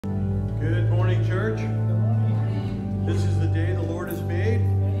church. This is the day the Lord has made.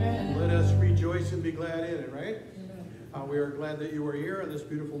 Amen. Let us rejoice and be glad in it, right? We are glad that you are here on this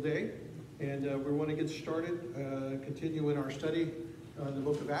beautiful day. And we want to get started, continue in our study in the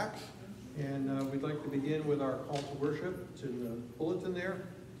book of Acts. And we'd like to begin with our call to worship. It's in the bulletin there.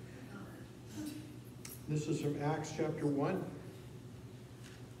 This is from Acts chapter 1.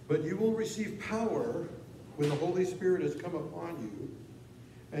 But you will receive power when the Holy Spirit has come upon you,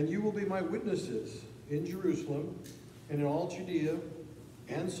 and you will be my witnesses in Jerusalem and in all Judea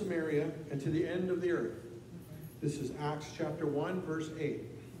and Samaria and to the end of the earth. This is Acts chapter 1, verse 8.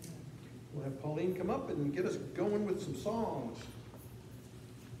 We'll have Pauline come up and get us going with some songs.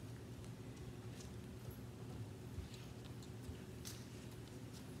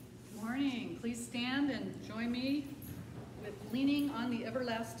 Good morning. Please stand and join me with Leaning on the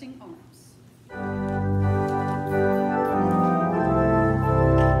Everlasting Arms. Oh,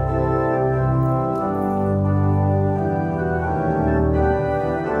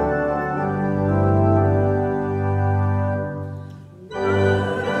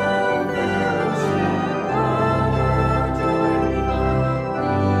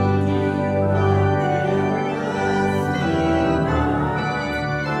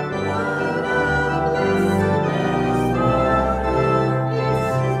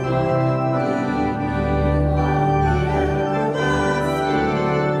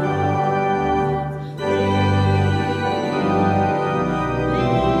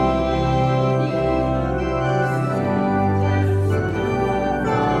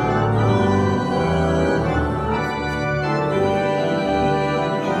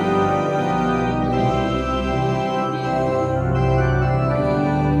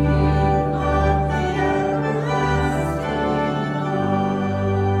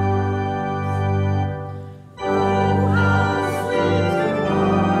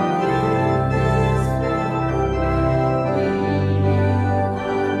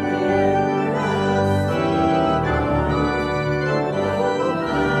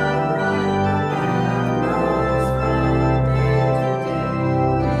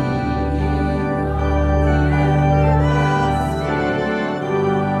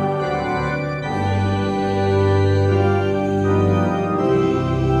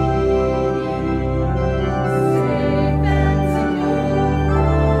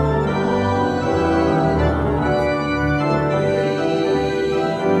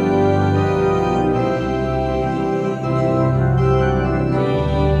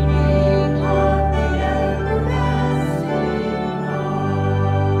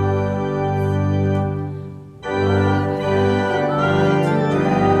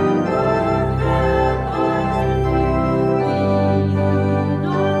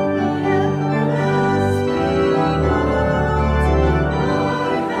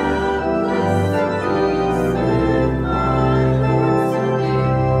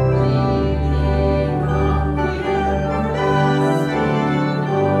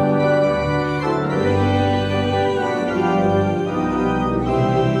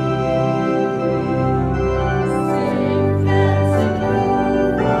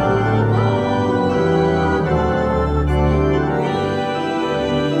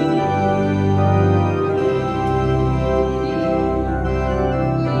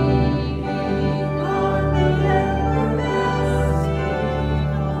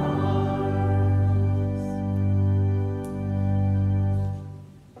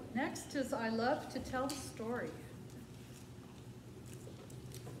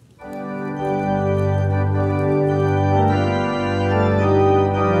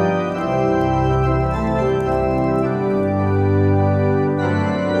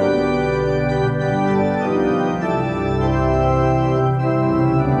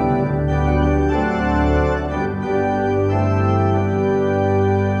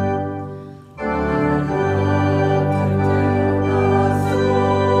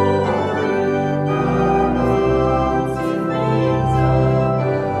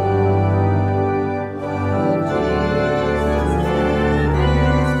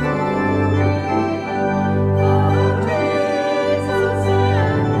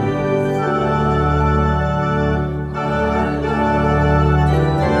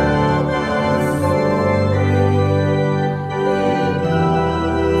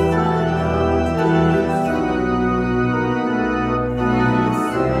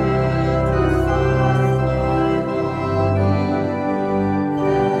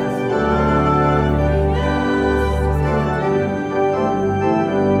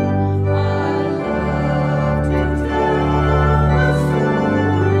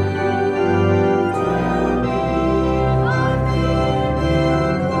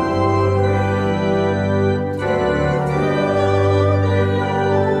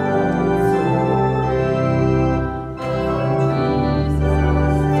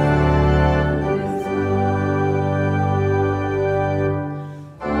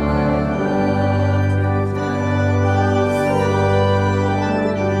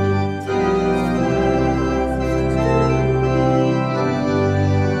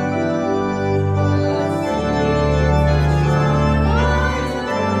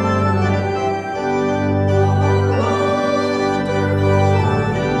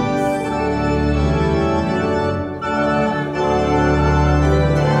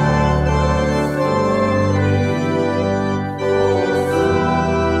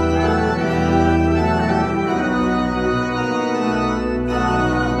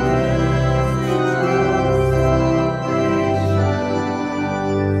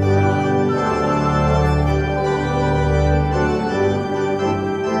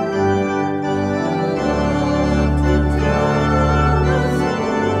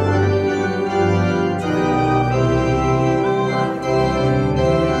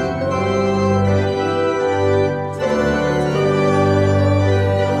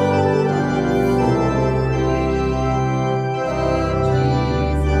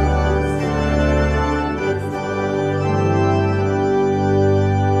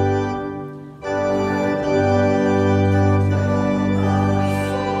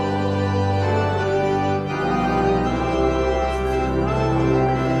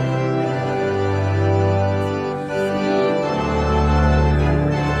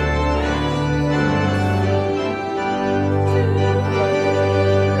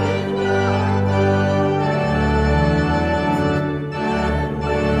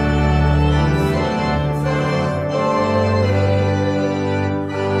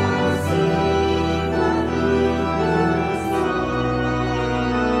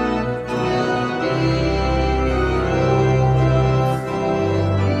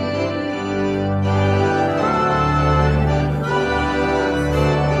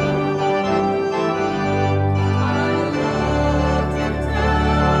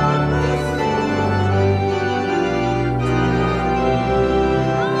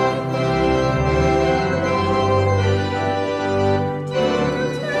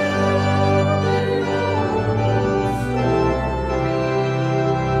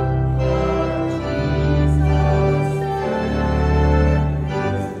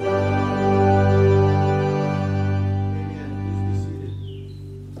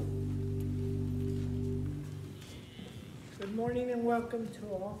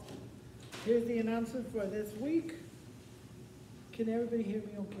 Saul. Here's the announcement for this week. Can everybody hear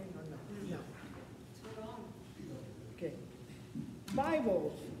me okay or no? No. Okay.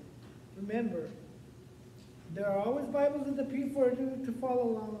 Bibles. Remember, there are always Bibles in the pew for you to follow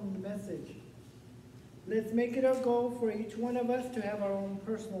along on the message. Let's make it our goal for each one of us to have our own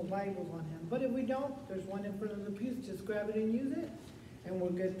personal Bibles on hand. But if we don't, there's one in front of the pews. Just grab it and use it, and we're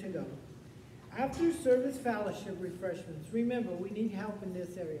good to go. After service fellowship refreshments, remember, we need help in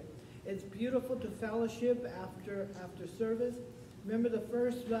this area. It's beautiful to fellowship after service. Remember, the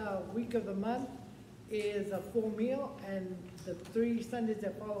first week of the month is a full meal, and the 3 Sundays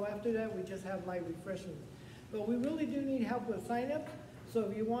that follow after that, we just have light refreshments. But we really do need help with sign-up. So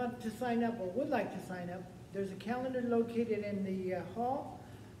if you want to sign up or would like to sign up, there's a calendar located in the hall.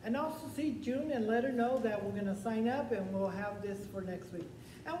 And also see June and let her know that we're going to sign up, and we'll have this for next week.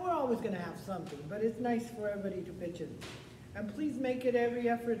 And we're always going to have something, but it's nice for everybody to pitch in. And please make it every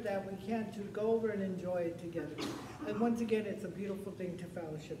effort that we can to go over and enjoy it together. And once again, it's a beautiful thing to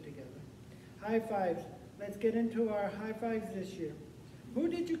fellowship together. High fives. Let's get into our high fives this year. Who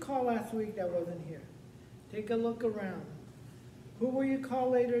did you call last week that wasn't here? Take a look around. Who will you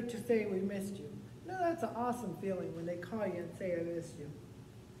call later to say we missed you? No, that's an awesome feeling when they call you and say I missed you.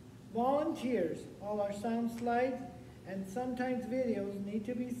 Volunteers. All our sound slides and sometimes videos need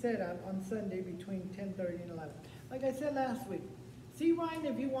to be set up on Sunday between 10:30 and 11. Like I said last week, see Ryan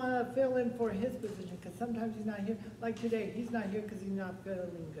if you want to fill in for his position, because sometimes he's not here. Like today, he's not here because he's not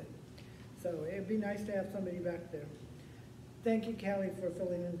feeling good. So it'd be nice to have somebody back there. Thank you, Callie, for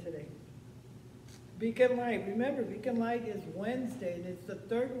filling in today. Beacon Light. Remember, Beacon Light is Wednesday, and it's the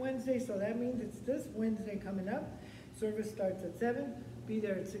 3rd Wednesday, so that means it's this Wednesday coming up. Service starts at 7. Be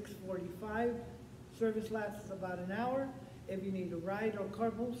there at 6:45. Service lasts about an hour. If you need a ride or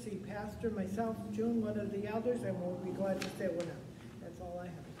carpool, see Pastor, myself, June, one of the elders, and we'll be glad to set one up. That's all I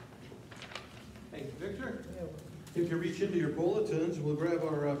have. Thank you, Victor. Yeah, well, If you reach into your bulletins, we'll grab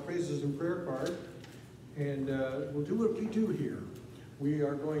our praises and prayer card, and we'll do what we do here. We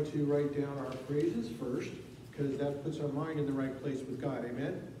are going to write down our praises first, because that puts our mind in the right place with God.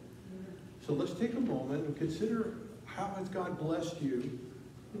 Amen? So let's take a moment and consider how has God blessed you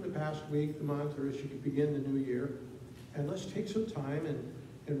in the past week, the month, or as you begin the new year. And let's take some time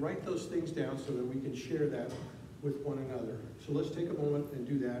and write those things down so that we can share that with one another. So let's take a moment and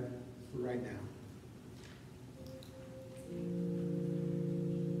do that right now.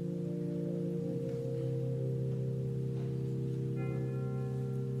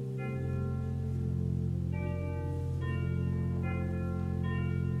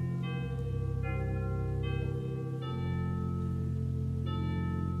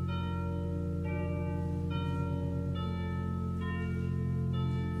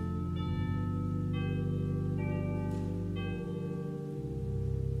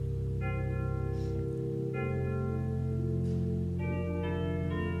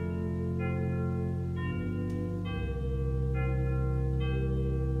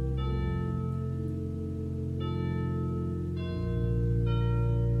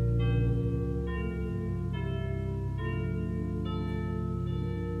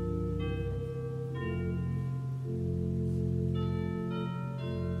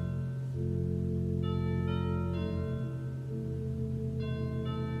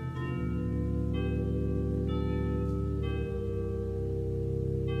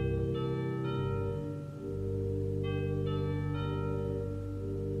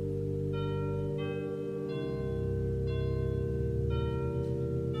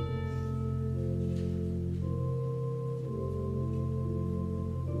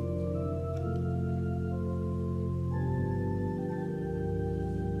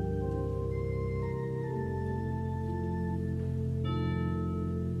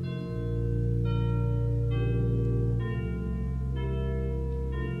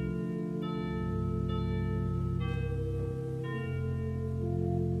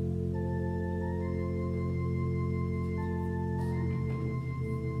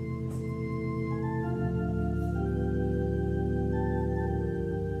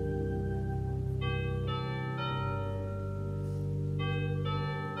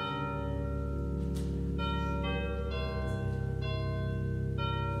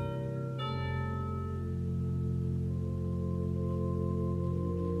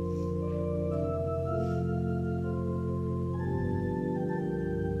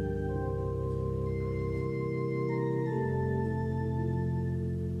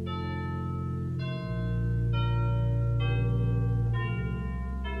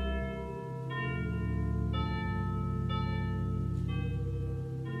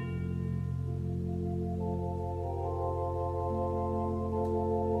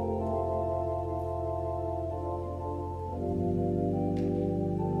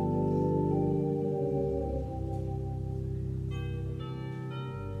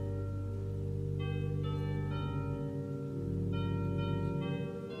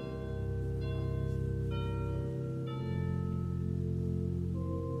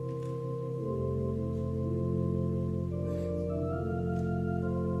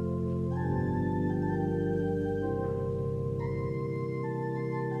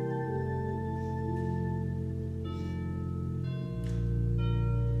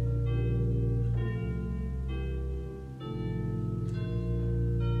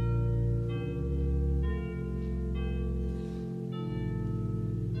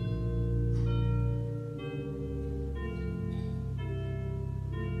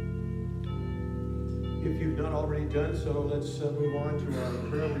 not already done so, let's move on to our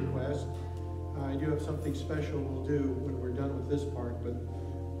prayer request. I do have something special we'll do when we're done with this part, but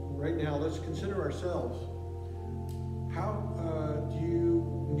right now let's consider ourselves. How do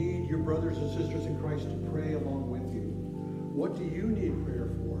you need your brothers and sisters in Christ to pray along with you? What do you need prayer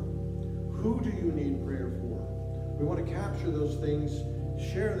for? Who do you need prayer for? We want to capture those things,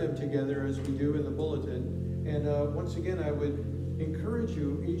 share them together as we do in the bulletin. And once again, I would encourage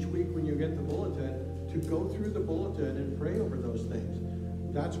you each week when you get the bulletin to go through the bulletin and pray over those things.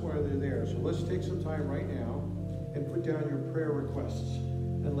 That's why they're there. So let's take some time right now and put down your prayer requests,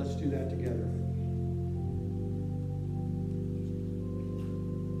 and let's do that together.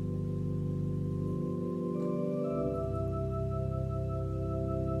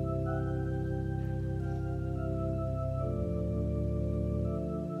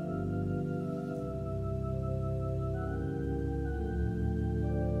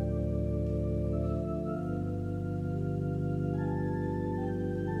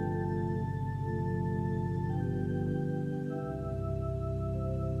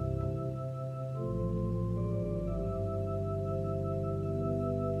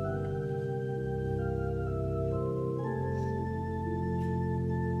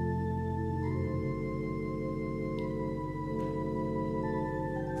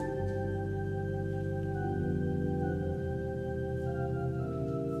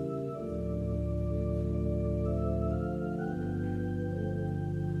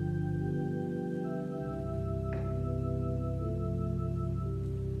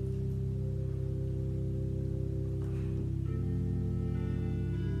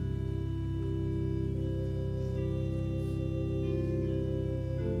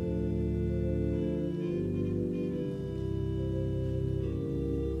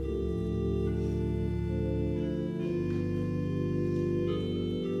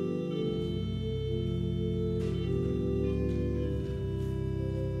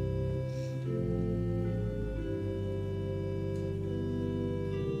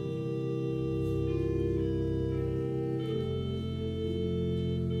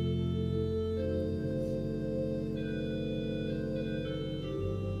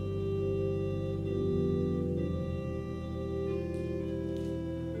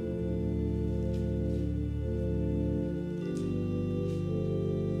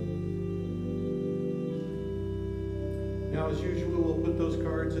 Now, as usual, we'll put those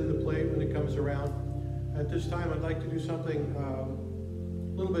cards in the plate when it comes around. At this time, I'd like to do something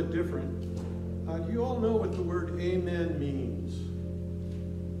a little bit different. Do you all know what the word amen means?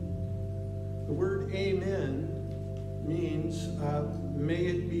 The word amen means may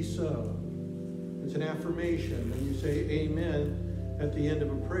it be so. It's an affirmation. When you say amen at the end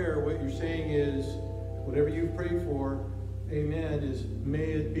of a prayer, what you're saying is whatever you've prayed for, amen, is may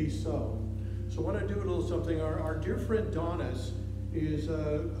it be so. So I want to do a little something. Our dear friend Donis is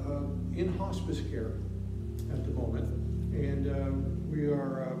in hospice care at the moment, and we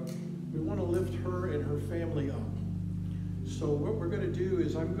want to lift her and her family up. So what we're going to do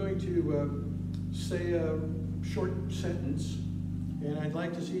is I'm going to say a short sentence, and I'd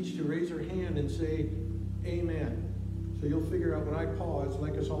like us each to raise our hand and say amen. So you'll figure out when I pause, I'd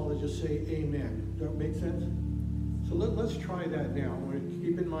like us all to just say amen. Does that make sense? So let's try that now.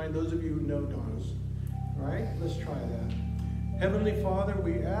 Keep in mind, those of you who know Donis. All right, let's try that. Heavenly Father,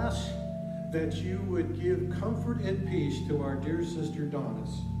 we ask that you would give comfort and peace to our dear sister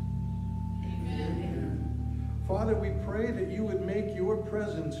Donis. Amen. Father, we pray that you would make your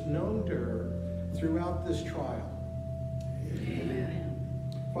presence known to her throughout this trial.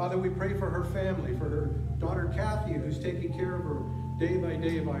 Amen. Father, we pray for her family, for her daughter Kathy, who's taking care of her day by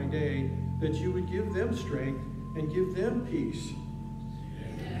day by day, that you would give them strength and give them peace.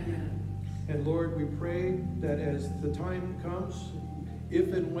 Amen. And Lord, we pray that as the time comes,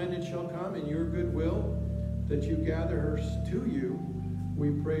 if and when it shall come in your good will, that you gather her to you. We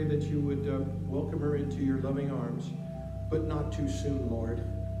pray that you would welcome her into your loving arms, but not too soon, Lord.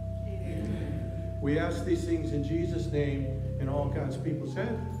 Amen. We ask these things in Jesus' name, and all God's people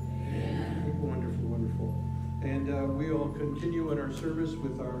said, amen. Wonderful, wonderful. And we will continue in our service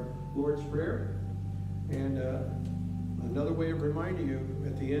with our Lord's Prayer. And another way of reminding you,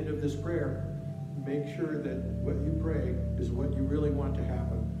 at the end of this prayer, make sure that what you pray is what you really want to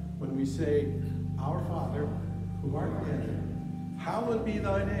happen. When we say, Our Father, who art in heaven, hallowed be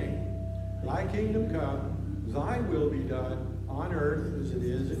thy name. Thy kingdom come, thy will be done, on earth as it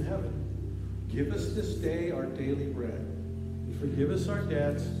is in heaven. Give us this day our daily bread, and forgive us our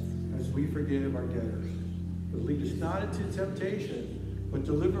debts as we forgive our debtors. But lead us not into temptation, but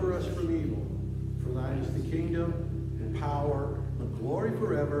deliver us from evil. For thine is the kingdom, and power, and glory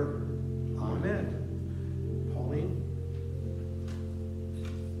forever. Amen. Colleen.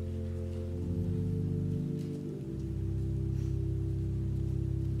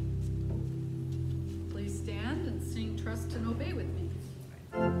 Please stand and sing Trust and Obey with me.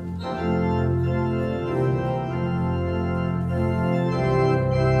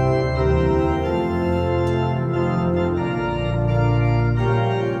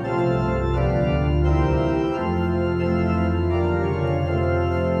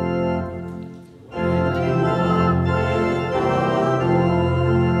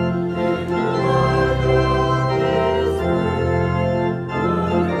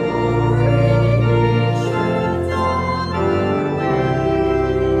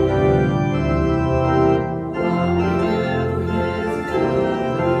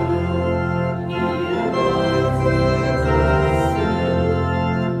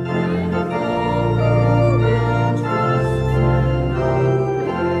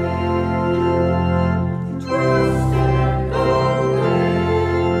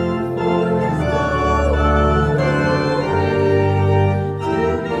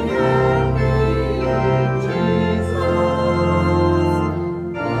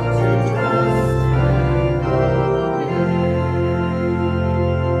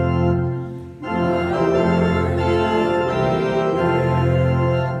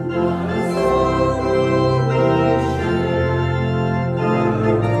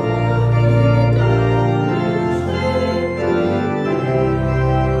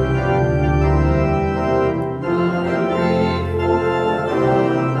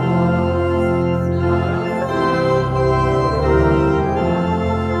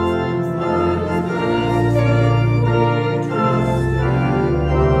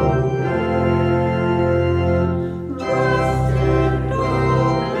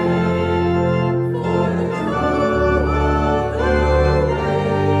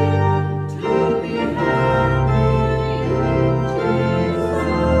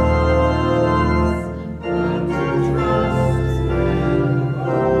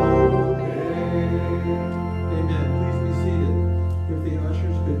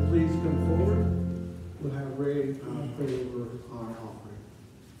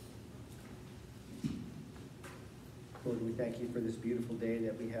 Lord, we thank you for this beautiful day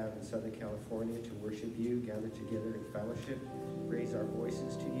that we have in Southern California to worship you, gather together in fellowship, raise our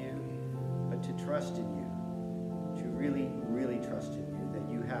voices to you, but to trust in you, to really, really trust in you,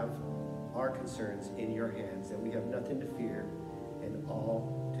 that you have our concerns in your hands, that we have nothing to fear and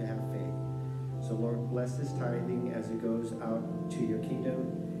all to have faith. So Lord, bless this tithing as it goes out to your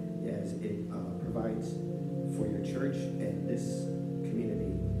kingdom, as it provides for your church and this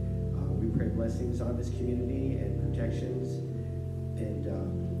community. We pray blessings on this community and protections, and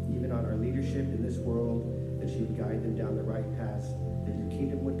even on our leadership in this world, that you would guide them down the right path, that your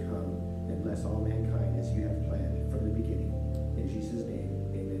kingdom would come and bless all mankind as you have planned from the beginning. In Jesus' name,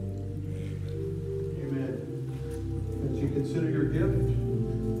 amen. Amen. As you consider your gift,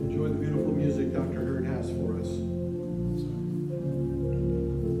 enjoy the beautiful music Dr. Hurd has for us.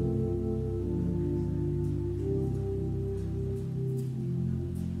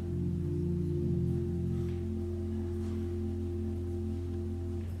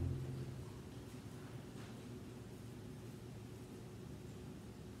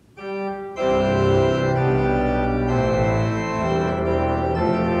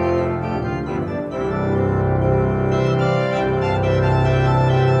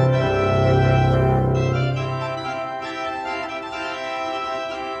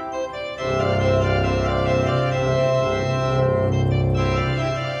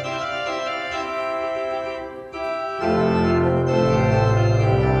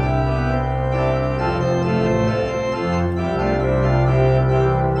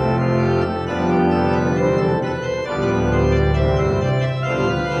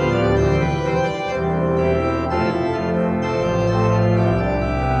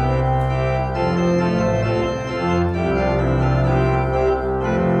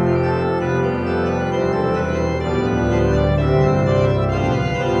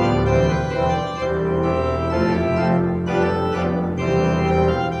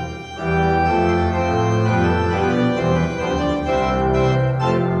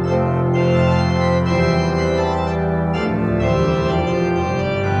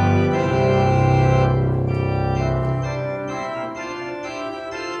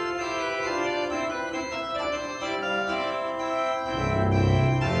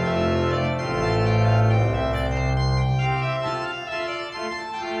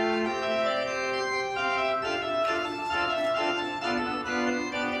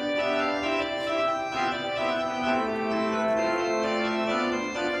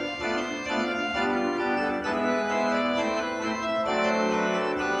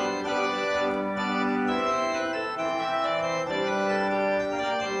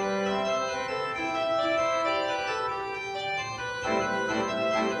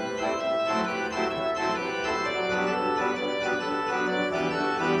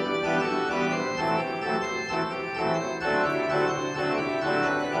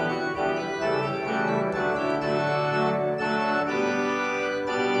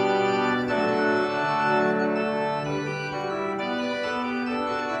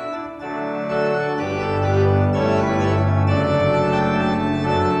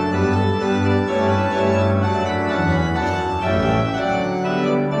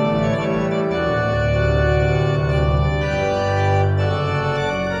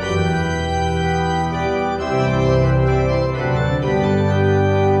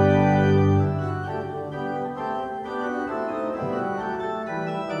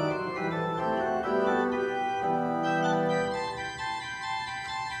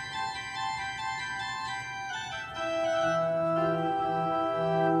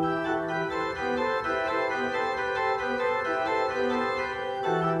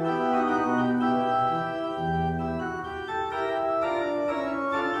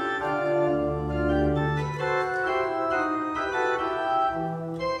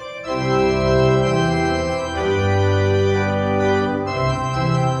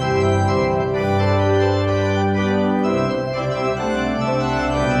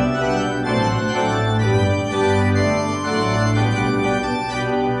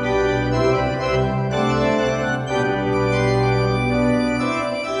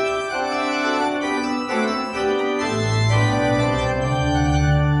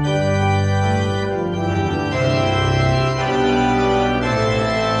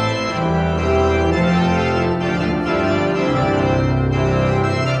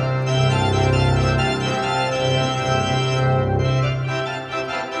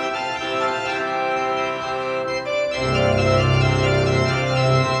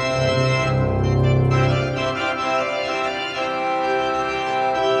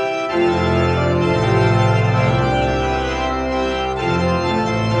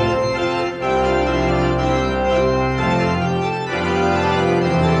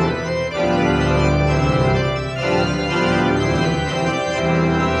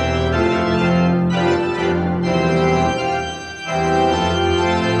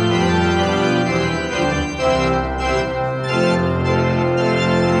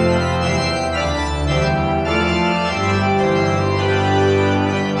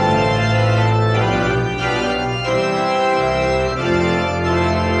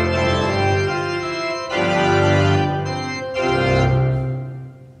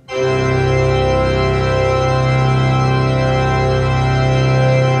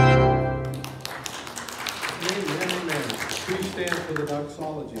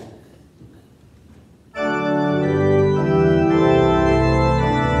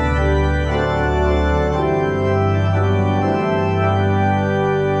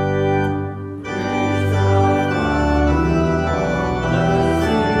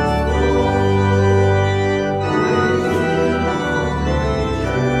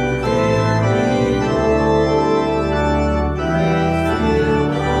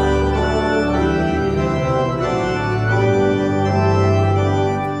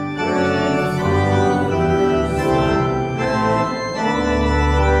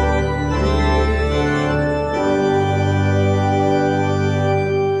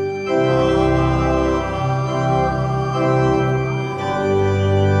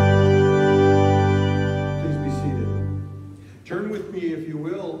 you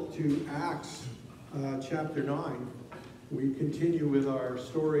will, to Acts chapter 9. We continue with our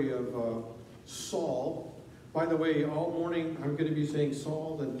story of Saul. By the way, all morning I'm going to be saying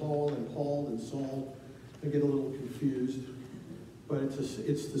Saul, then Paul, then Paul, then Saul. I get a little confused, but it's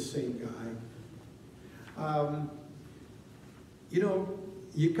the same guy.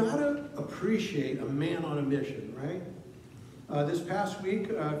 You got to appreciate a man on a mission, right? This past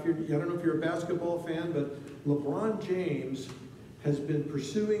week, I don't know if you're a basketball fan, but LeBron James has been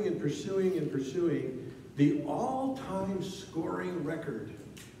pursuing the all-time scoring record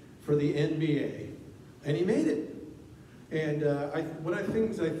for the NBA, and he made it. And one of the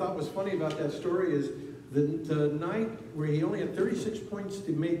things I thought was funny about that story is the night where he only had 36 points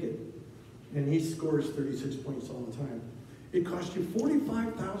to make it, and he scores 36 points all the time. It cost you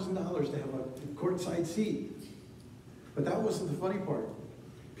 $45,000 to have a courtside seat. But that wasn't the funny part.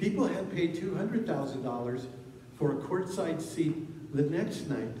 People had paid $200,000 for a courtside seat the next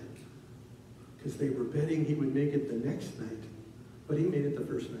night because they were betting he would make it the next night. But he made it the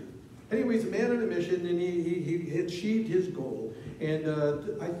first night. Anyways, a man on a mission, and he achieved his goal. And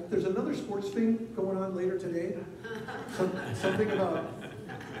there's another sports thing going on later today. Something about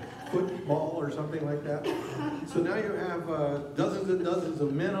football or something like that. So now you have dozens and dozens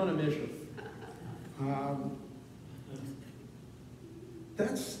of men on a mission.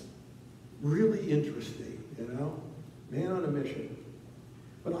 That's really interesting, man on a mission.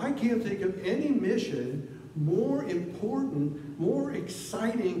 But I can't think of any mission more important, more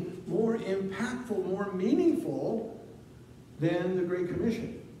exciting, more impactful, more meaningful than the Great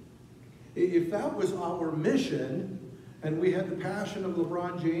Commission. If that was our mission, and we had the passion of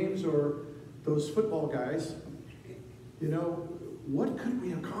LeBron James or those football guys, what could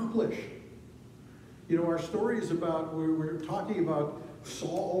we accomplish? Our story is about, we're talking about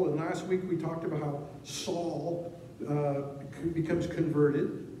Saul, and last week we talked about how Saul becomes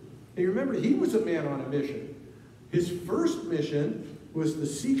converted. And you remember, he was a man on a mission. His first mission was to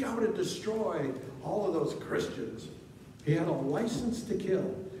seek out and destroy all of those Christians. He had a license to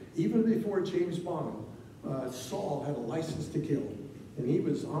kill. Even before James Bond, Saul had a license to kill. And he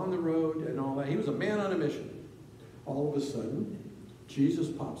was on the road and all that. He was a man on a mission. All of a sudden, Jesus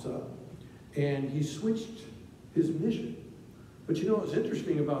pops up, and he switched his mission. But what's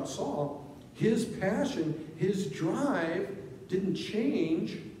interesting about Saul? His passion, his drive didn't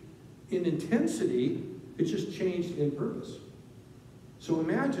change in intensity, it just changed in purpose. So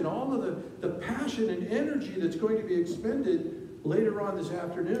imagine all of the passion and energy that's going to be expended later on this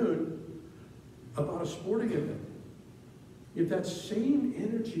afternoon about a sporting event. If that same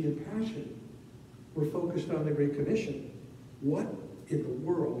energy and passion were focused on the Great Commission, what in the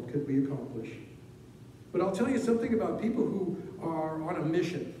world could we accomplish? But I'll tell you something about people who are on a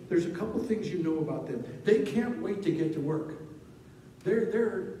mission. There's a couple things you know about them. They can't wait to get to work.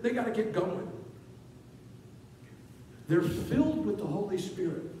 They got to get going. They're filled with the Holy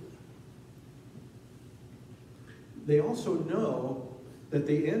Spirit. They also know that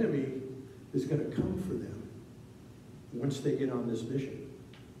the enemy is going to come for them once they get on this mission.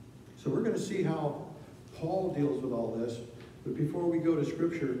 So we're going to see how Paul deals with all this. But before we go to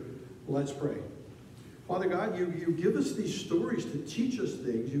Scripture, let's pray. Father God, you give us these stories to teach us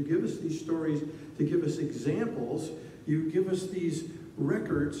things. You give us these stories to give us examples. You give us these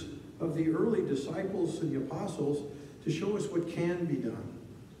records of the early disciples and the apostles to show us what can be done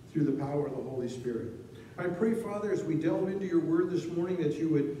through the power of the Holy Spirit. I pray, Father, as we delve into your word this morning, that you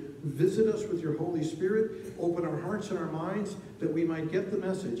would visit us with your Holy Spirit, open our hearts and our minds, that we might get the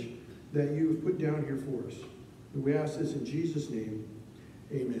message that you've put down here for us. And we ask this in Jesus' name,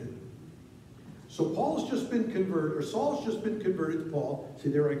 amen. So Saul's just been converted to Paul. See,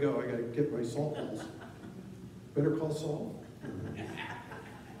 there I go. I got to get my Saul calls. Better call Saul?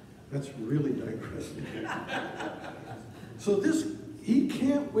 That's really digressing. So he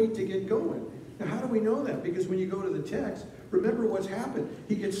can't wait to get going. Now, how do we know that? Because when you go to the text, remember what's happened.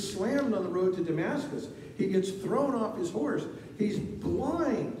 He gets slammed on the road to Damascus. He gets thrown off his horse. He's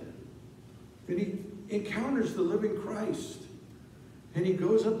blind. And he encounters the living Christ. And he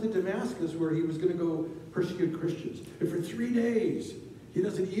goes up to Damascus where he was going to go persecute Christians. And for 3 days, he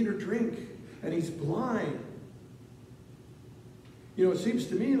doesn't eat or drink. And he's blind. It seems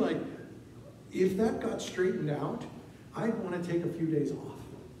to me like if that got straightened out, I'd want to take a few days off.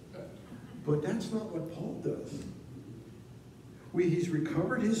 But that's not what Paul does. He's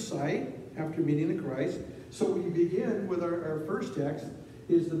recovered his sight after meeting the Christ. So we begin with our first text,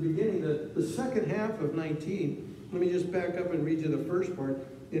 is the beginning, the second half of 19. Let me just back up and read you the first part.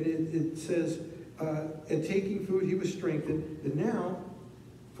 And it says, and taking food, he was strengthened. And now,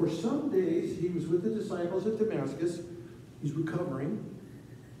 for some days, he was with the disciples at Damascus. He's recovering.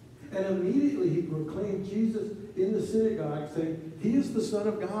 And immediately he proclaimed Jesus in the synagogue, saying, "He is the Son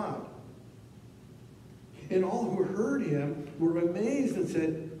of God." And all who heard him were amazed and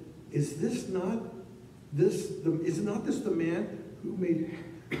said, is not this the man who made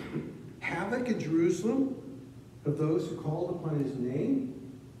havoc in Jerusalem of those who called upon his name?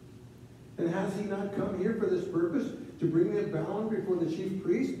 And has he not come here for this purpose, to bring them bound before the chief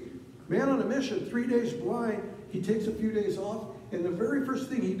priest? Man on a mission, 3 days blind, he takes a few days off, and the very first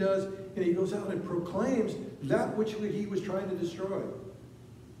thing he does, and he goes out and proclaims that which he was trying to destroy.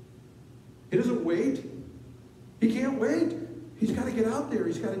 He doesn't wait. He can't wait. He's got to get out there.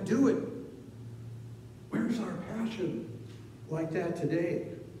 He's got to do it. Where's our passion like that today?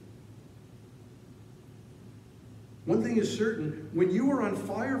 One thing is certain, when you are on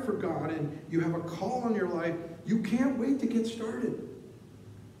fire for God and you have a call on your life, you can't wait to get started.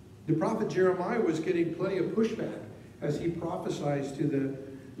 The prophet Jeremiah was getting plenty of pushback as he prophesied to the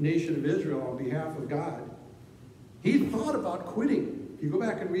nation of Israel on behalf of God. He thought about quitting. If you go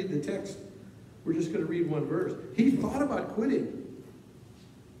back and read the text, we're just going to read one verse. He thought about quitting,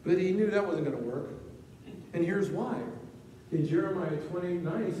 but he knew that wasn't going to work. And here's why. In Jeremiah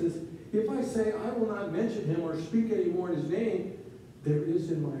 29, he says, if I say I will not mention him or speak any more in his name, there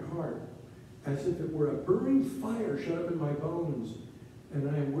is in my heart as if it were a burning fire shut up in my bones, and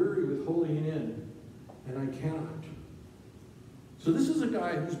I am weary with holding it in, and I cannot. So this is a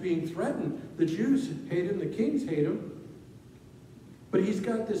guy who's being threatened. The Jews hate him, the kings hate him, but he's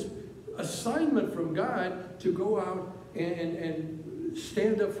got this assignment from God to go out and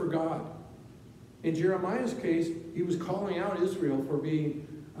stand up for God. In Jeremiah's case, he was calling out Israel for being,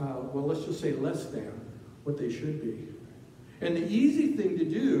 well, let's just say less than what they should be. And the easy thing to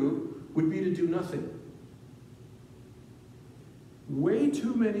do would be to do nothing. Way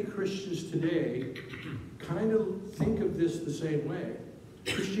too many Christians today kind of think of this the same way.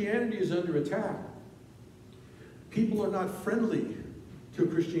 Christianity is under attack. People are not friendly to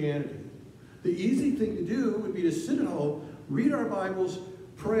Christianity. The easy thing to do would be to sit at home, read our Bibles,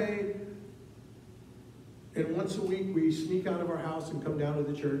 pray, and once a week we sneak out of our house and come down to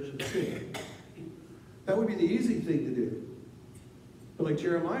the church and sing. That would be the easy thing to do. But like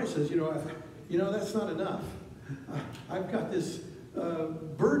Jeremiah says, that's not enough. I've got this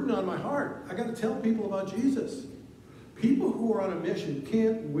burden on my heart. I got to tell people about Jesus. People who are on a mission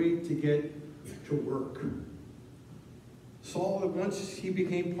can't wait to get to work. Saul, once he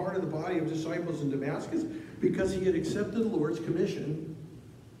became part of the body of disciples in Damascus, because he had accepted the Lord's commission,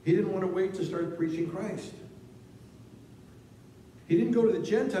 he didn't want to wait to start preaching Christ. He didn't go to the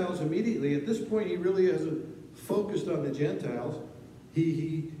Gentiles immediately. At this point, he really hasn't focused on the Gentiles.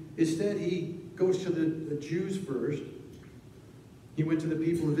 Instead, he goes to the Jews first. He went to the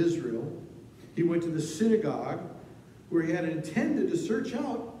people of Israel. He went to the synagogue, where he had intended to search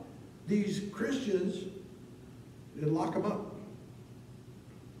out these Christians and lock them up.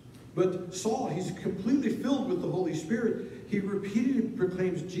 But Saul, he's completely filled with the Holy Spirit. He repeatedly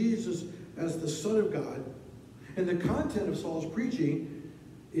proclaims Jesus as the Son of God. And the content of Saul's preaching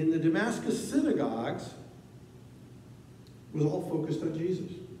in the Damascus synagogues was all focused on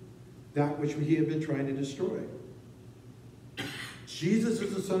Jesus, that which he had been trying to destroy. Jesus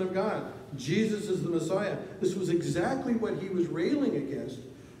is the Son of God. Jesus is the Messiah. This was exactly what he was railing against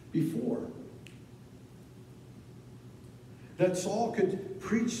before. That Saul could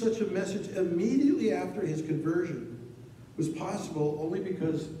preach such a message immediately after his conversion was possible only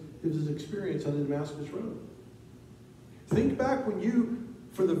because of his experience on the Damascus Road. Think back when you,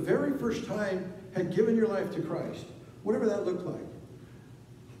 for the very first time, had given your life to Christ, whatever that looked like.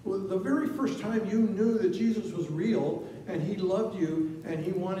 Well, the very first time you knew that Jesus was real and he loved you and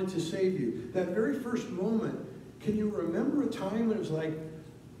he wanted to save you. That very first moment, can you remember a time when it was like,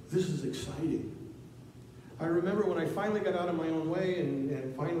 this is exciting? I remember when I finally got out of my own way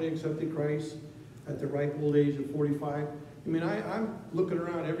and finally accepted Christ at the ripe old age of 45. I mean, I'm looking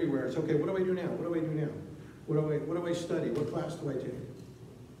around everywhere. It's okay, what do I do now? What do I do now? What do I study? What class do I take?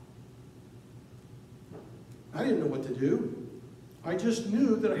 I didn't know what to do. I just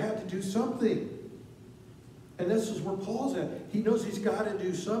knew that I had to do something. And this is where Paul's at. He knows he's got to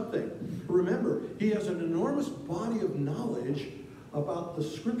do something. Remember, he has an enormous body of knowledge about the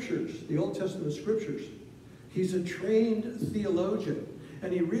scriptures, the Old Testament scriptures. He's a trained theologian.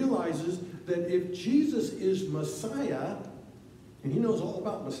 And he realizes that if Jesus is Messiah, and he knows all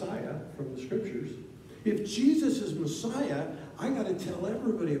about Messiah from the scriptures, if Jesus is Messiah, I got to tell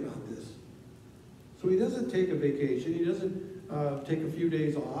everybody about this. So he doesn't take a vacation. He doesn't take a few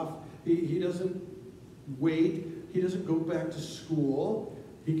days off. He doesn't wait. He doesn't go back to school.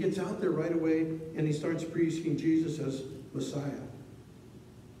 He gets out there right away and he starts preaching Jesus as Messiah.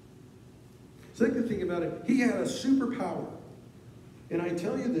 Second thing about it, he had a superpower. And I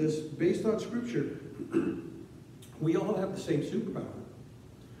tell you this based on Scripture. We all have the same superpower.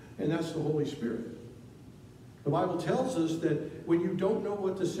 And that's the Holy Spirit. The Bible tells us that when you don't know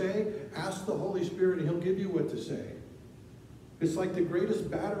what to say, ask the Holy Spirit and he'll give you what to say. It's like the greatest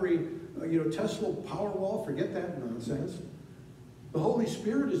battery, Tesla Powerwall, forget that nonsense. The Holy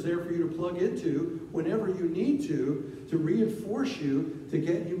Spirit is there for you to plug into whenever you need to reinforce you, to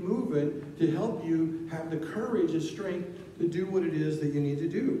get you moving, to help you have the courage and strength to do what it is that you need to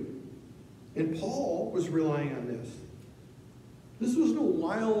do. And Paul was relying on this. This was no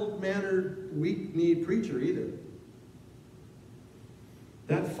wild-mannered, weak-kneed preacher either.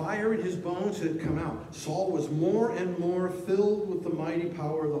 That fire in his bones had come out. Saul was more and more filled with the mighty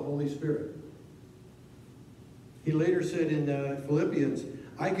power of the Holy Spirit. He later said in Philippians,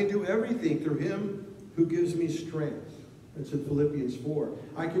 I can do everything through him who gives me strength. That's in Philippians 4.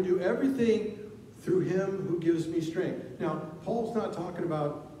 I can do everything through him who gives me strength. Now, Paul's not talking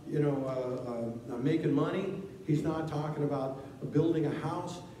about, making money. He's not talking about building a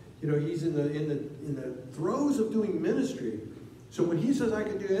house. He's in the throes of doing ministry. So when he says I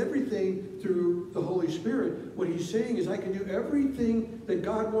can do everything through the Holy Spirit, what he's saying is I can do everything that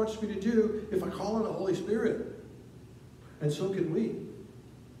God wants me to do if I call on the Holy Spirit. And so can we.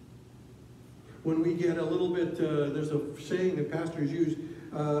 When we get a little bit, there's a saying that pastors use,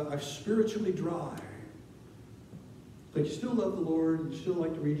 I'm spiritually dry. Like you still love the Lord, you still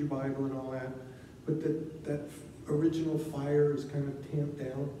like to read your Bible and all that, but that original fire is kind of tamped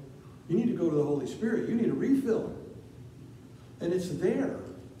down. You need to go to the Holy Spirit. You need a refill. And it's there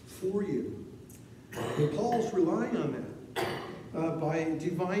for you. And Paul's relying on that. By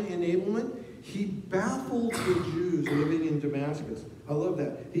divine enablement, he baffled the Jews living in Damascus. I love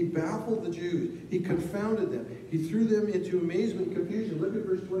that. He baffled the Jews. He confounded them. He threw them into amazement and confusion. Look at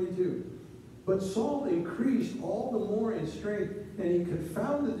verse 22. But Saul increased all the more in strength, and he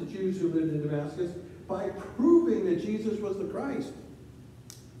confounded the Jews who lived in Damascus by proving that Jesus was the Christ.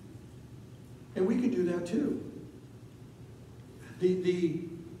 And we can do that too. The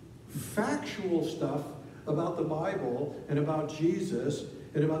factual stuff about the Bible and about Jesus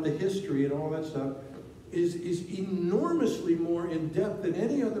and about the history and all that stuff is enormously more in depth than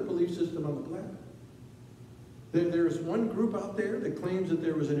any other belief system on the planet. There's one group out there that claims that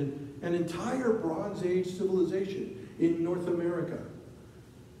there was an entire Bronze Age civilization in North America.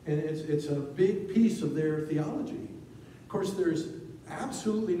 And it's a big piece of their theology. Of course, there's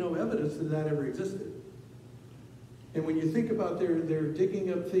absolutely no evidence that that ever existed. And when you think about they're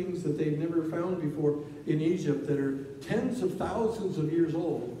digging up things that they've never found before in Egypt that are tens of thousands of years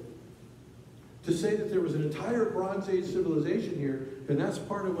old, to say that there was an entire Bronze Age civilization here, and that's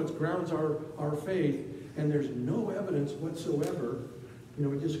part of what grounds our faith, and there's no evidence whatsoever,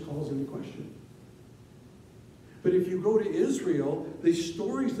 it just calls into question. But if you go to Israel, the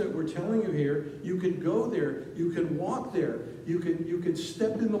stories that we're telling you here, you can go there, you can walk there, you can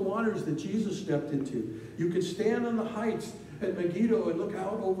step in the waters that Jesus stepped into. You can stand on the heights at Megiddo and look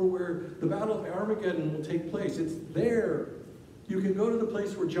out over where the Battle of Armageddon will take place. It's there. You can go to the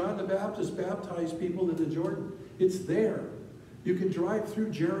place where John the Baptist baptized people in the Jordan. It's there. You can drive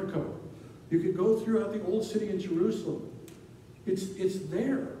through Jericho. You can go throughout the old city in Jerusalem. It's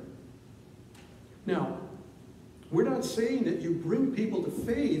there. Now, we're not saying that you bring people to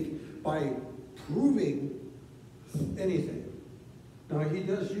faith by proving anything. Now, he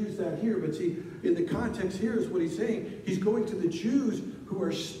does use that here, but see, in the context here is what he's saying. He's going to the Jews who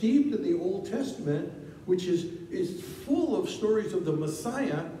are steeped in the Old Testament, which is full of stories of the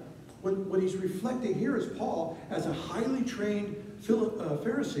Messiah. What he's reflecting here is Paul, as a highly trained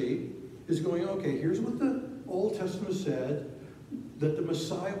Pharisee, is going, okay, here's what the Old Testament said, that the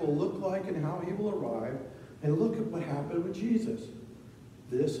Messiah will look like and how he will arrive, and look at what happened with Jesus.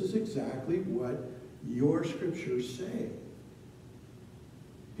 This is exactly what your scriptures say.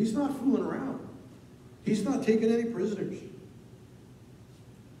 He's not fooling around. He's not taking any prisoners.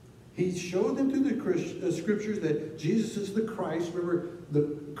 He showed them through the scriptures that Jesus is the Christ. Remember,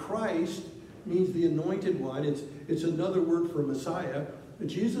 the Christ means the anointed one. It's another word for Messiah.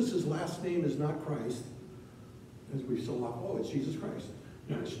 Jesus' last name is not Christ, as we so love. Oh, it's Jesus Christ.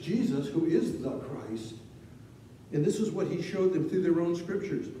 No, it's Jesus who is the Christ. And this is what he showed them through their own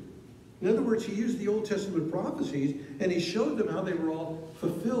scriptures. In other words, he used the Old Testament prophecies, and he showed them how they were all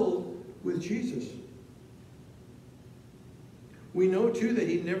fulfilled with Jesus. We know, too, that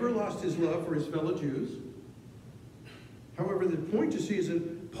he never lost his love for his fellow Jews. However, the point to see is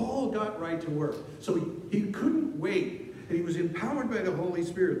that Paul got right to work. So he couldn't wait, and he was empowered by the Holy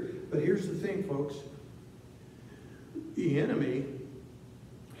Spirit. But here's the thing, folks. The enemy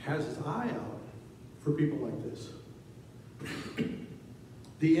has his eye out for people like this.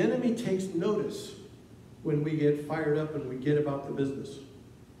 The enemy takes notice when we get fired up and we get about the business.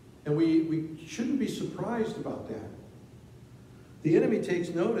 And we shouldn't be surprised about that. The enemy takes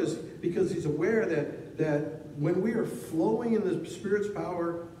notice because he's aware that when we are flowing in the Spirit's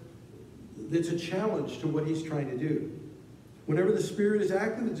power, it's a challenge to what he's trying to do. Whenever the Spirit is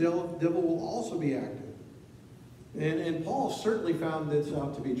active, the devil will also be active. And Paul certainly found this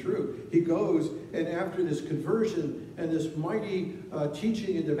out to be true. He goes, and after this conversion and this mighty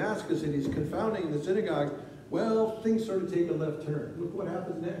teaching in Damascus, and he's confounding in the synagogues, well, things sort of take a left turn. Look what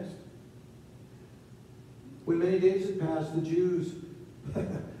happens next. When many days had passed, the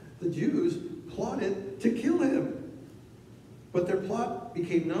Jews plotted to kill him. But their plot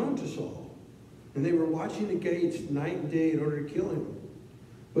became known to Saul, and they were watching the gates night and day in order to kill him.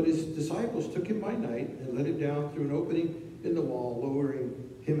 But his disciples took him by night and let him down through an opening in the wall, lowering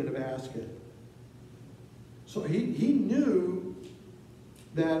him in a basket. So he knew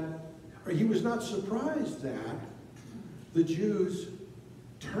that, or he was not surprised that the Jews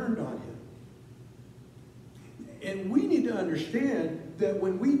turned on him. And we need to understand that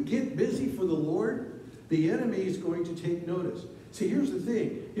when we get busy for the Lord, the enemy is going to take notice. See, here's the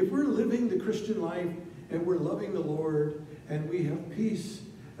thing. If we're living the Christian life and we're loving the Lord and we have peace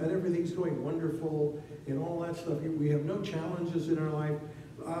and everything's going wonderful and all that stuff, we have no challenges in our life,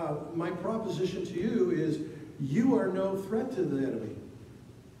 my proposition to you is you are no threat to the enemy.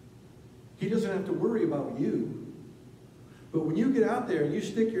 He doesn't have to worry about you. But when you get out there and you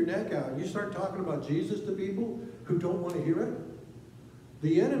stick your neck out and you start talking about Jesus to people who don't want to hear it,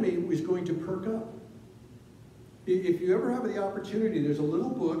 the enemy is going to perk up. If you ever have the opportunity, there's a little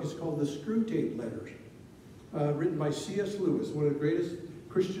book, it's called The Screw Tape Letters, written by C.S. Lewis, one of the greatest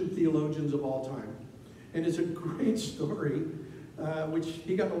Christian theologians of all time. And it's a great story, which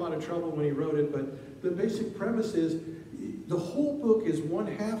he got in a lot of trouble when he wrote it, but the basic premise is the whole book is one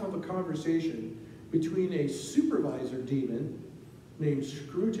half of a conversation between a supervisor demon named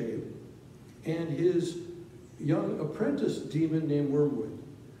Screwtape and his young apprentice demon named Wormwood.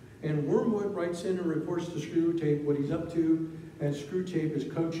 And Wormwood writes in and reports to Screwtape what he's up to, and Screwtape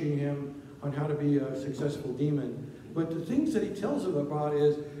is coaching him on how to be a successful demon. But the things that he tells him about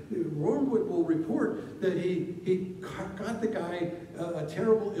is, Wormwood will report that he got the guy a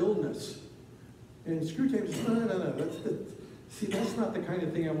terrible illness. And Screwtape says, no, that's not the kind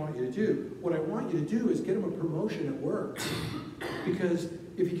of thing I want you to do. What I want you to do is get him a promotion at work. Because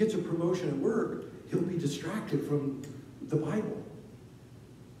if he gets a promotion at work, he'll be distracted from the Bible.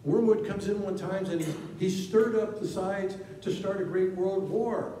 Wormwood comes in one time and he stirred up the sides to start a great world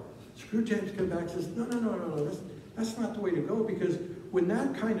war. Screwtape comes back and says, no, that's not the way to go, because when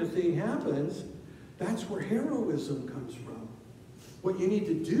that kind of thing happens, that's where heroism comes from. What you need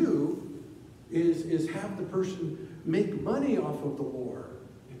to do is have the person make money off of the war.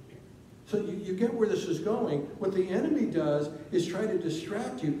 So you get where this is going. What the enemy does is try to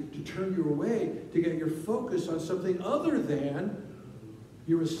distract you, to turn you away, to get your focus on something other than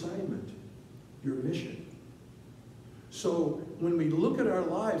your assignment, your mission. So when we look at our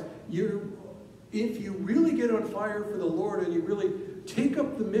lives, if you really get on fire for the Lord and you really take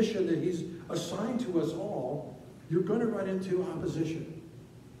up the mission that he's assigned to us all, you're going to run into opposition.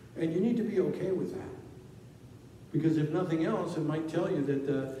 And you need to be okay with that. Because if nothing else, it might tell you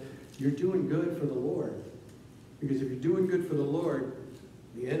that you're doing good for the Lord. Because if you're doing good for the Lord,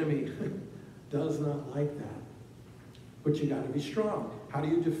 the enemy does not like that. But you got to be strong. How do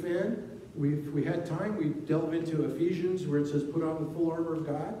you defend? If we had time, we delve into Ephesians where it says put on the full armor of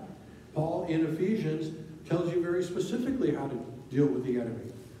God. Paul in Ephesians tells you very specifically how to deal with the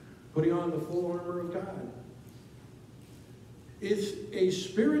enemy. Putting on the full armor of God. It's a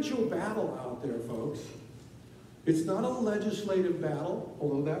spiritual battle out there, folks. It's not a legislative battle,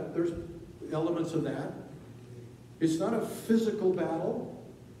 although there's elements of that. It's not a physical battle,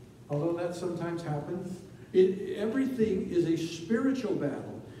 although that sometimes happens. Everything is a spiritual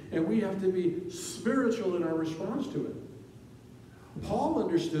battle, and we have to be spiritual in our response to it. Paul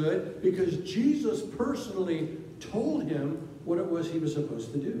understood because Jesus personally told him what it was he was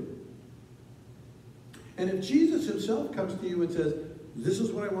supposed to do. And if Jesus himself comes to you and says, this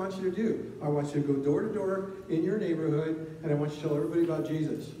is what I want you to do. I want you to go door to door in your neighborhood, and I want you to tell everybody about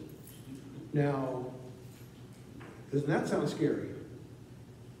Jesus. Now, doesn't that sound scary?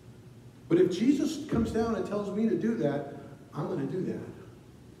 But if Jesus comes down and tells me to do that, I'm going to do that.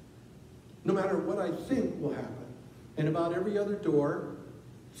 No matter what I think will happen. And about every other door,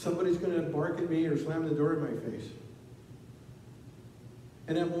 somebody's going to bark at me or slam the door in my face.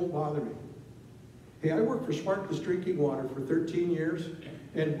 And that won't bother me. Hey, I worked for Sparkless Drinking Water for 13 years,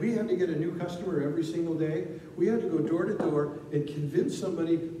 and we had to get a new customer every single day. We had to go door to door and convince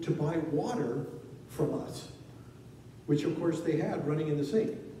somebody to buy water from us, which of course they had running in the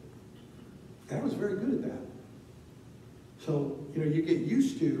sink. And I was very good at that. So, you get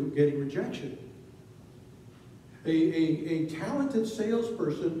used to getting rejection. A talented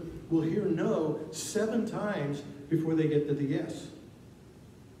salesperson will hear no 7 times before they get to the yes,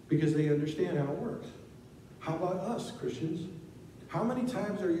 because they understand how it works. How about us, Christians? How many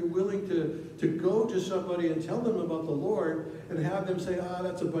times are you willing to go to somebody and tell them about the Lord and have them say,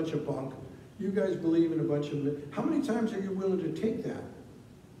 that's a bunch of bunk. You guys believe in a bunch of... How many times are you willing to take that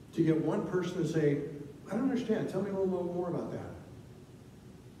to get one person to say, I don't understand, tell me a little more about that?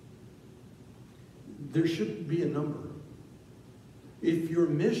 There should be a number. If you're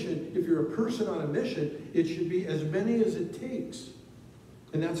a person on a mission, it should be as many as it takes.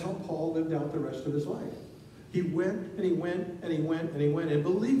 And that's how Paul lived out the rest of his life. He went and he went and he went and he went. And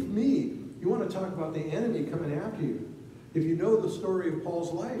believe me, you want to talk about the enemy coming after you. If you know the story of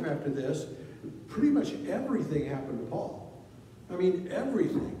Paul's life after this, pretty much everything happened to Paul. I mean,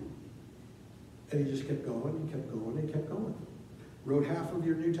 everything. And he just kept going and kept going and kept going. Wrote half of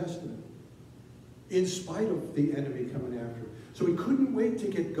your New Testament, in spite of the enemy coming after him. So he couldn't wait to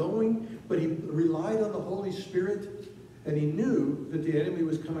get going, but he relied on the Holy Spirit, and he knew that the enemy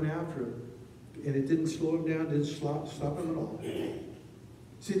was coming after him. And it didn't slow him down, didn't stop him at all.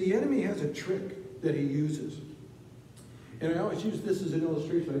 See, the enemy has a trick that he uses. And I always use this as an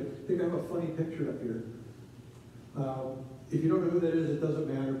illustration. I think I have a funny picture up here. If you don't know who that is, it doesn't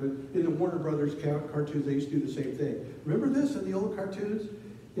matter. But in the Warner Brothers cartoons, they used to do the same thing. Remember this in the old cartoons?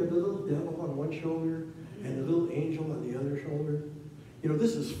 You have the little devil on one shoulder and the little angel on the other shoulder.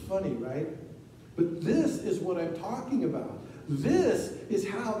 This is funny, right? But this is what I'm talking about. This is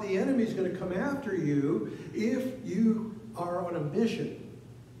how the enemy is going to come after you if you are on a mission.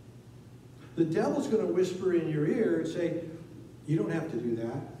 The devil's going to whisper in your ear and say, you don't have to do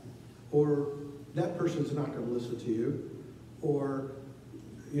that. Or that person's not going to listen to you. Or,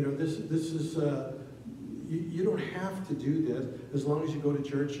 this is, you don't have to do this as long as you go to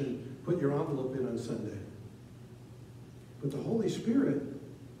church and put your envelope in on Sunday. But the Holy Spirit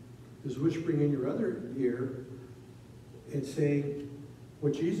is whispering in your other ear and saying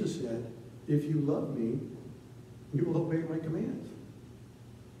what Jesus said, if you love me, you will obey my commands.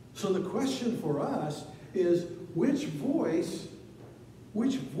 So the question for us is, which voice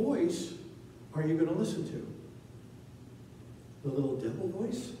are you going to listen to? The little devil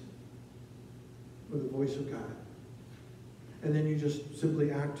voice or the voice of God? And then you just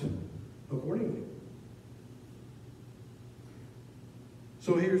simply act accordingly.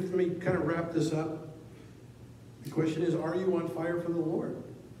 So let me kind of wrap this up. The question is, are you on fire for the Lord?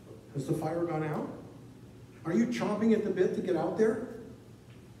 Has the fire gone out? Are you chomping at the bit to get out there?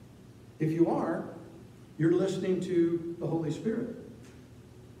 If you are, you're listening to the Holy Spirit.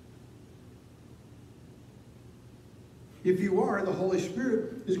 If you are, the Holy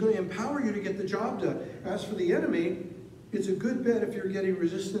Spirit is going to empower you to get the job done. As for the enemy, it's a good bet if you're getting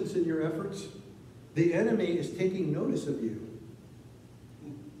resistance in your efforts. The enemy is taking notice of you.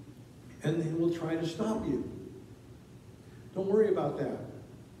 And he will try to stop you. Don't worry about that.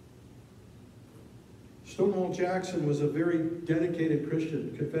 Stonewall Jackson was a very dedicated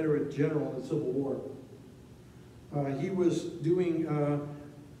Christian, Confederate general in the Civil War. He was doing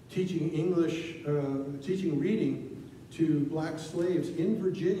teaching English, teaching reading to black slaves in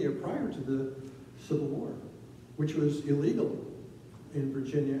Virginia prior to the Civil War, which was illegal in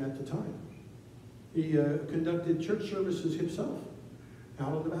Virginia at the time. He conducted church services himself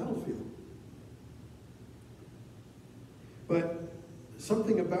out on the battlefield. But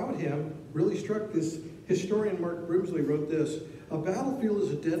something about him really struck this. Historian Mark Brimsley wrote this: a battlefield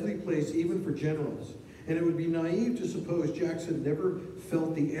is a deadly place even for generals, and it would be naive to suppose Jackson never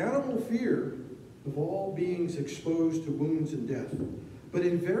felt the animal fear of all beings exposed to wounds and death. But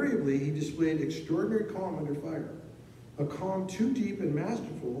invariably, he displayed extraordinary calm under fire, a calm too deep and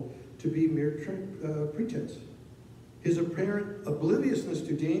masterful to be mere pretense. His apparent obliviousness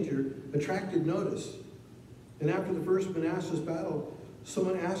to danger attracted notice. And after the first Manassas battle,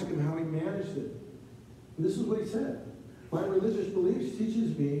 someone asked him how he managed it. And this is what he said: my religious beliefs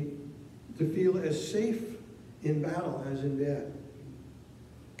teaches me to feel as safe in battle as in bed.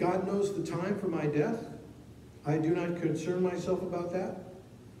 God knows the time for my death. I do not concern myself about that,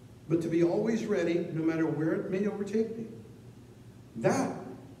 but to be always ready, no matter where it may overtake me. That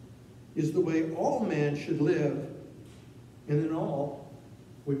is the way all men should live, and then all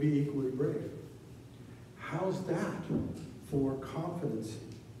would be equally brave. How's that for confidence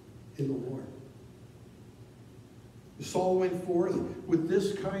in the Lord? Saul went forth with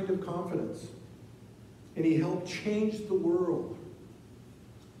this kind of confidence, and he helped change the world.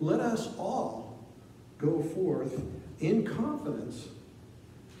 Let us all go forth in confidence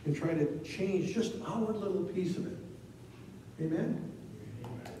and try to change just our little piece of it. Amen?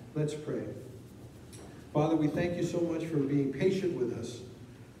 Let's pray. Father, we thank you so much for being patient with us.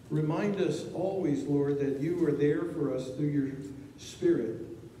 Remind us always, Lord, that you are there for us through your Spirit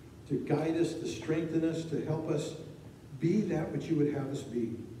to guide us, to strengthen us, to help us be that which you would have us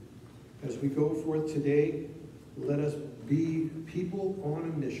be. As we go forth today, let us be people on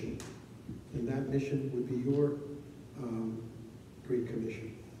a mission, and that mission would be your Great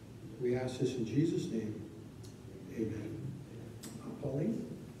Commission. We ask this in Jesus' name. Amen. Pauline?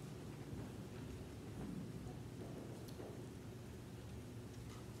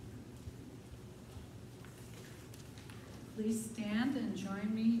 Please stand and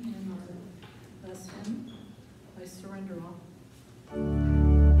join me in our lesson. I surrender all.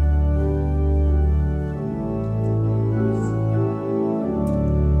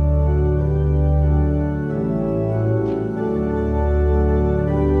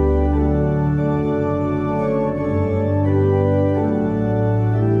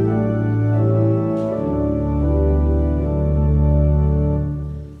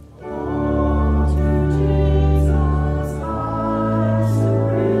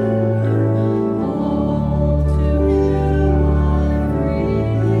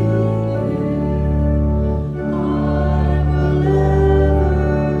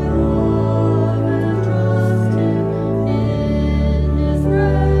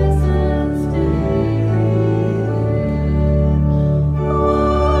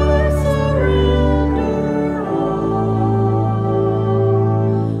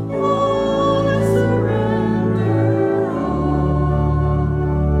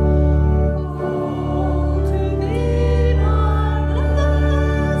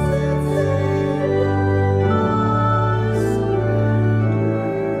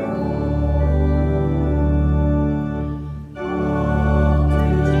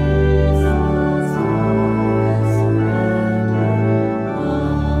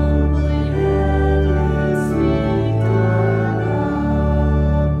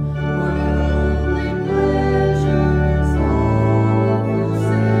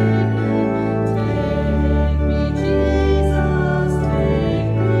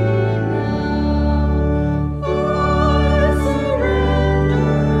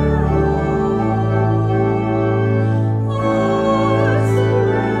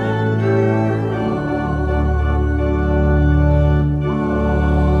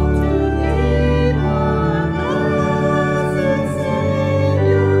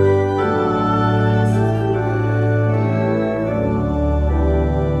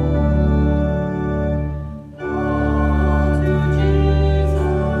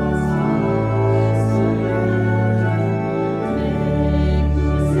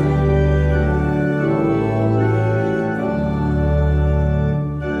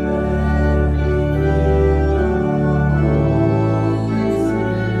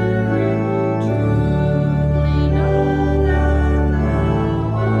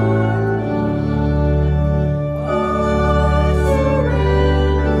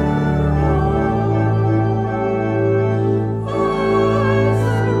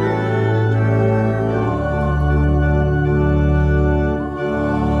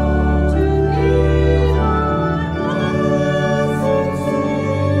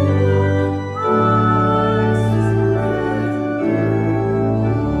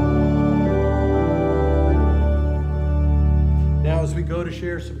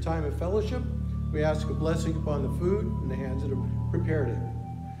 Share some time of fellowship. We ask a blessing upon the food and the hands that have prepared it.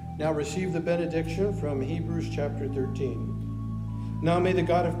 Now receive the benediction from Hebrews chapter 13. Now may the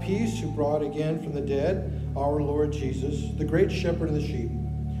God of peace, who brought again from the dead our Lord Jesus, the great shepherd of the sheep,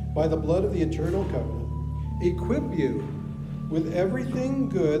 by the blood of the eternal covenant, equip you with everything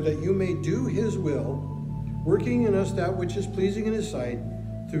good that you may do his will, working in us that which is pleasing in his sight,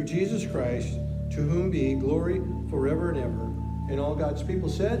 through Jesus Christ, to whom be glory forever and ever. And all God's people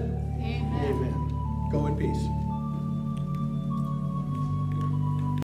said, Amen. Amen. Go in peace.